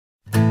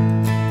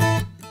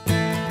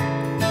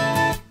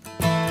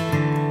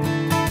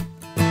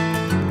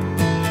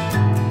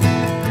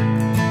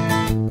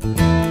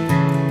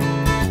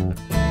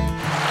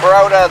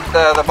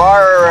about the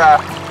bar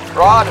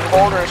rod and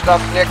holder and stuff,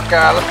 Nick.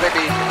 Let's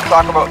maybe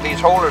talk about these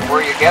holders,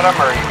 where you get them,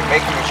 or you can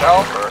make them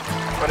yourself, or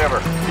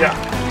whatever. Yeah.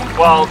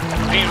 Well,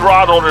 these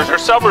rod holders,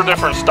 there's several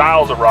different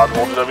styles of rod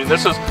holders. I mean,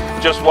 this is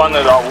just one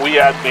that we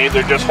had made.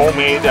 They're just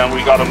homemade, and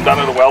we got them done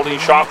at a welding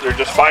shop. They're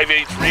just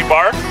 5/8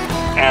 rebar,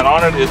 and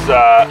on it is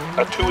a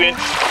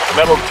 2-inch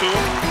metal tube,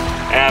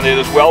 and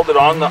it is welded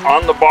on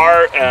the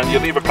bar, and you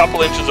leave a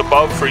couple inches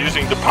above for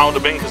using to pound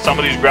them in, because some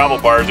of these gravel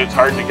bars, it's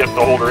hard to get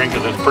the holder in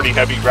because it's pretty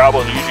heavy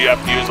gravel, and you usually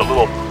have to use a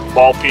little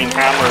ball peen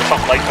hammer or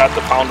something like that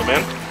to pound them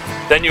in.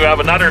 Then you have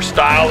another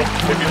style.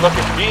 If you look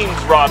at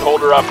Dean's rod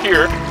holder up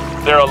here,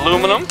 they're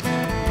aluminum,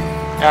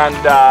 and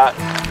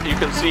you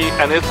can see,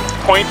 and it's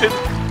pointed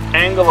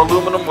angle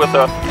aluminum with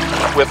a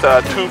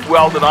tube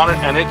welded on it,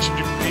 and it's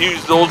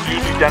those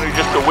usually generally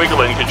just to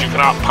wiggle in, because you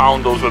cannot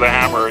pound those with a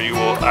hammer or you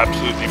will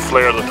absolutely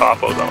flare the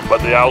top out of them,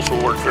 but they also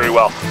work very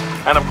well.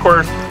 And of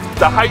course,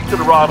 the height of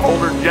the rod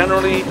holder,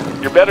 generally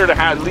you're better to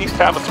at least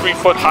have a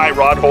 3-foot high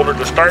rod holder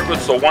to start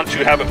with, so once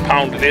you have it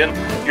pounded in,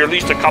 you're at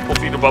least a couple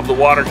feet above the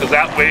water, because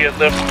that way it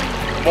lifts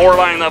more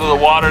line out of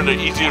the water, the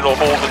easier it'll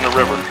hold in the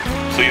river.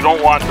 So you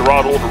don't want the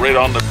rod holder right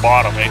on the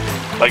bottom,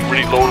 like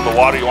really low to the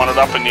water. You want it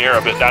up in the air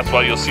a bit. That's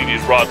why you'll see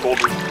these rod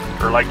holders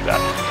are like that.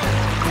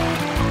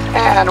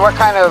 And what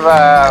kind of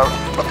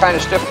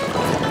stiff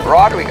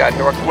rod we got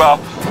here? Well,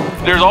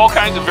 there's all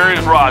kinds of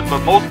various rods, but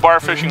most bar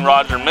fishing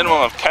rods are a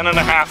minimum of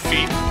 10.5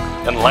 feet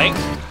in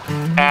length.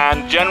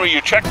 And generally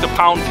you check the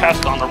pound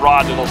test on the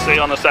rod. It'll say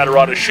on the side of the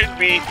rod it should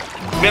be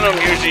minimum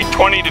usually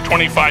 20 to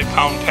 25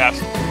 pound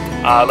test.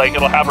 Like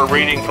it'll have a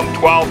rating from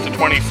 12 to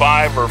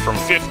 25, or from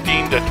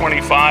 15 to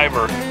 25,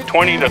 or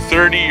 20 to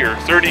 30, or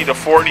 30 to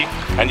 40.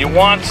 And you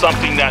want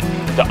something that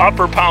the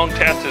upper pound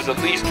test is at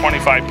least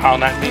 25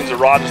 pound. That means the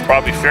rod is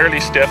probably fairly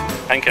stiff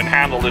and can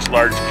handle this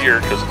large gear,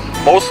 because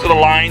most of the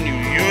line you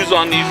use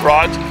on these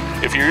rods,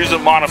 if you're using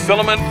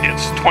monofilament,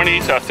 it's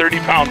 20 to 30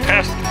 pound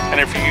test. And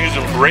if you're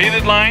using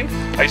braided line,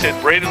 I said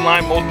braided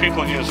line, most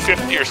people use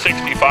 50 or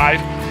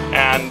 65,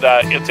 and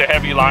it's a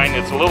heavy line.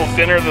 It's a little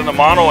thinner than the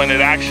mono, and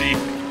it actually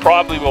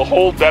probably will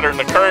hold better in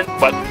the current.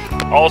 But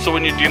also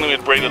when you're dealing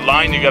with braided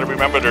line, you got to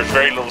remember there's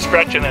very little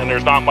stretching, and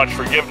there's not much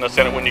forgiveness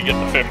in it when you get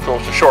the fish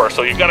close to shore.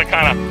 So you've got to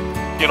kind of,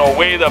 you know,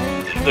 weigh the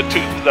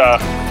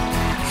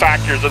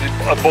factors of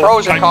both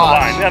pros types of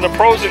line. Yeah, the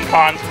pros and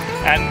cons,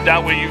 and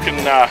that way you can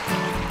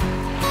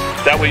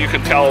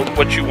tell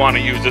what you want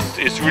to use.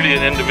 It's really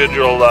an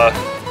individual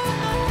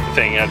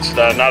thing. It's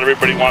not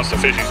everybody wants to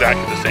fish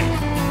exactly the same.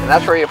 And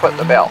that's where you put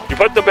the bell. You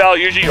put the bell,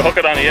 usually you hook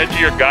it on the edge of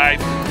your guide.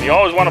 You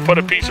always want to put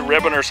a piece of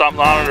ribbon or something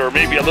on it, or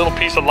maybe a little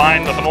piece of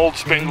line with an old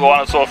spindle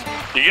on it, so if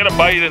you get a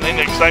bite and in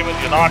the excitement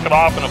you knock it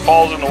off and it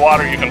falls in the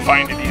water, you can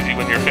find it easy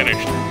when you're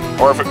finished.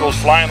 Or if it goes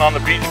flying on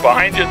the beach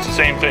behind you, it's the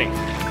same thing.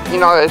 You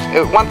know, it's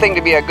one thing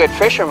to be a good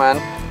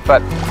fisherman,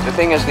 but the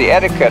thing is the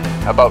etiquette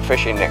about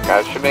fishing, Nick.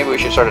 So maybe we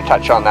should sort of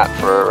touch on that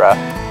for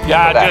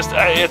yeah, that.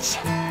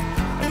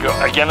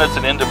 Again, it's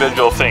an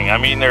individual thing. I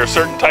mean, there are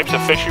certain types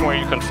of fishing where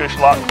you can fish a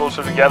lot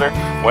closer together.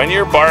 When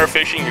you're bar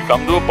fishing, you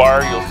come to a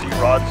bar, you'll see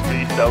rods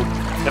spaced out.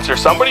 If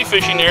there's somebody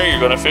fishing there, you're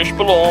going to fish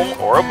below them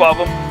or above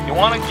them. You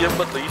want to give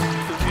them at least, you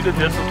can see the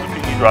distance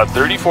between these rods,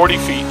 30, 40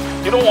 feet.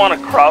 You don't want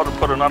to crowd and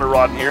put another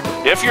rod in here.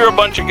 If you're a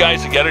bunch of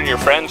guys together and your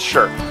friends,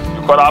 sure.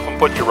 Quite often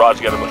put your rods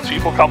together. When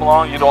people come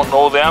along, you don't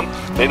know them,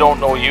 they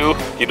don't know you.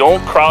 You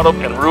don't crowd them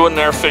and ruin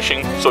their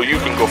fishing so you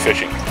can go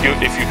fishing.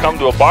 If you come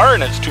to a bar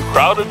and it's too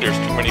crowded, there's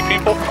too many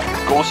people,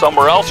 go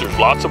somewhere else. There's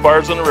lots of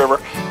bars in the river.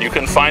 You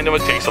can find them.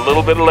 It takes a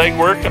little bit of leg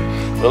work and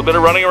a little bit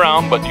of running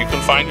around, but you can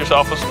find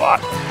yourself a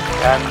spot.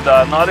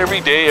 And not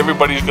every day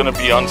everybody's going to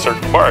be on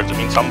certain bars. I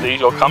mean, some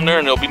days you'll come there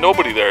and there'll be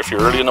nobody there. If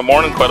you're early in the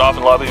morning, quite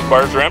often a lot of these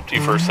bars are empty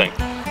first thing.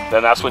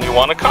 Then that's when you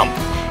want to come.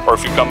 Or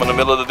if you come in the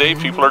middle of the day,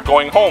 people are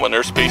going home and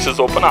their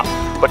spaces open up.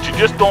 But you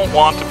just don't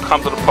want to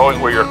come to the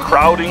point where you're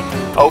crowding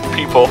out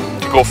people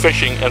to go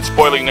fishing and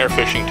spoiling their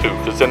fishing too,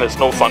 because then it's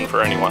no fun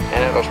for anyone.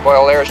 And it'll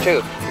spoil theirs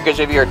too. Because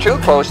if you're too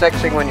close,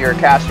 next thing when you're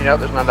casting out,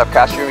 there's not enough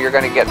casting room, you're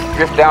going to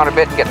drift down a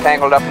bit and get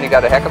tangled up, and you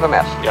got a heck of a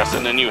mess. Yes,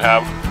 and then you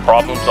have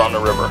problems on the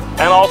river.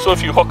 And also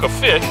if you hook a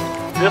fish,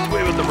 this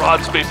way with the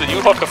rod space that you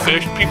hook a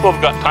fish, people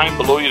have got time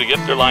below you to get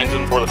their lines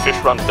in before the fish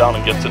runs down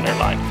and gets in their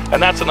line. And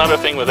that's another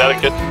thing with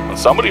etiquette. When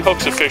somebody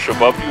hooks a fish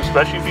above you,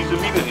 especially if he's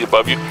immediately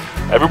above you,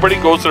 everybody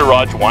goes to the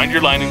rod, you wind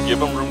your line and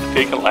give him room to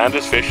take and land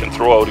his fish and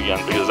throw out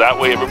again, because that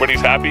way everybody's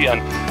happy,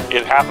 and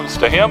it happens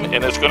to him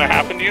and it's going to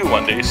happen to you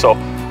one day. So,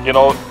 you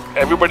know,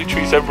 everybody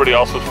treats everybody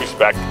else with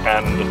respect,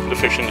 and the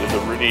fishing is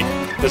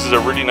this is a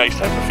really nice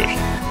type of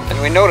fishing. And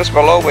we noticed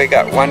below we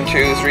got 1,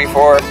 2, 3,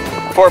 4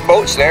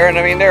 boats there, and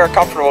I mean they're a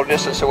comfortable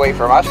distance away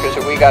from us, because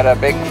if we got a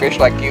big fish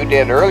like you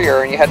did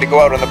earlier and you had to go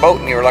out on the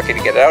boat and you were lucky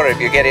to get it out, if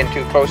you get in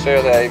too close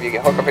there, if you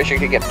hook a fish, you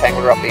could get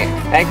tangled up the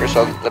anchor.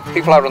 So the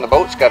people out on the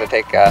boat's got to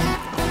take a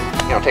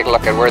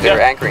look at where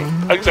they're anchoring.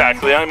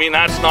 Exactly. I mean,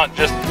 that's not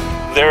just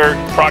their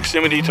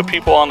proximity to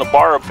people on the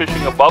bar of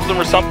fishing above them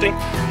or something,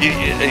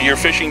 you're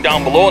fishing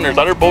down below and there's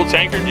other boats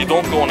anchored, you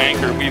don't go and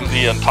anchor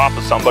immediately on top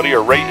of somebody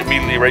or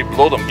immediately right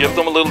below them. Give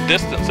them a little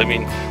distance. I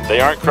mean, they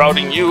aren't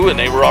crowding you and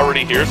they were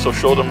already here, so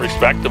show them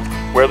respect of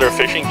where they're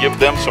fishing. Give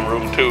them some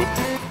room too.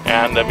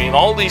 And I mean,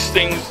 all these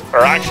things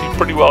are actually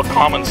pretty well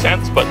common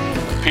sense, but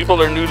people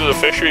that are new to the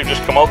fishery have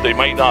just come out, they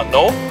might not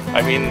know.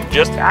 I mean,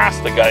 just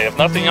ask the guy. If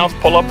nothing else,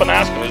 pull up and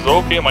ask him, is it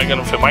okay? Am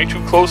I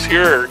too close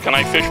here, or can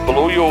I fish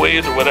below you a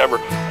ways or whatever?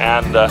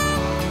 And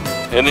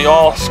in the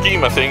all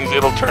scheme of things,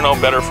 it'll turn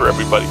out better for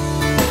everybody.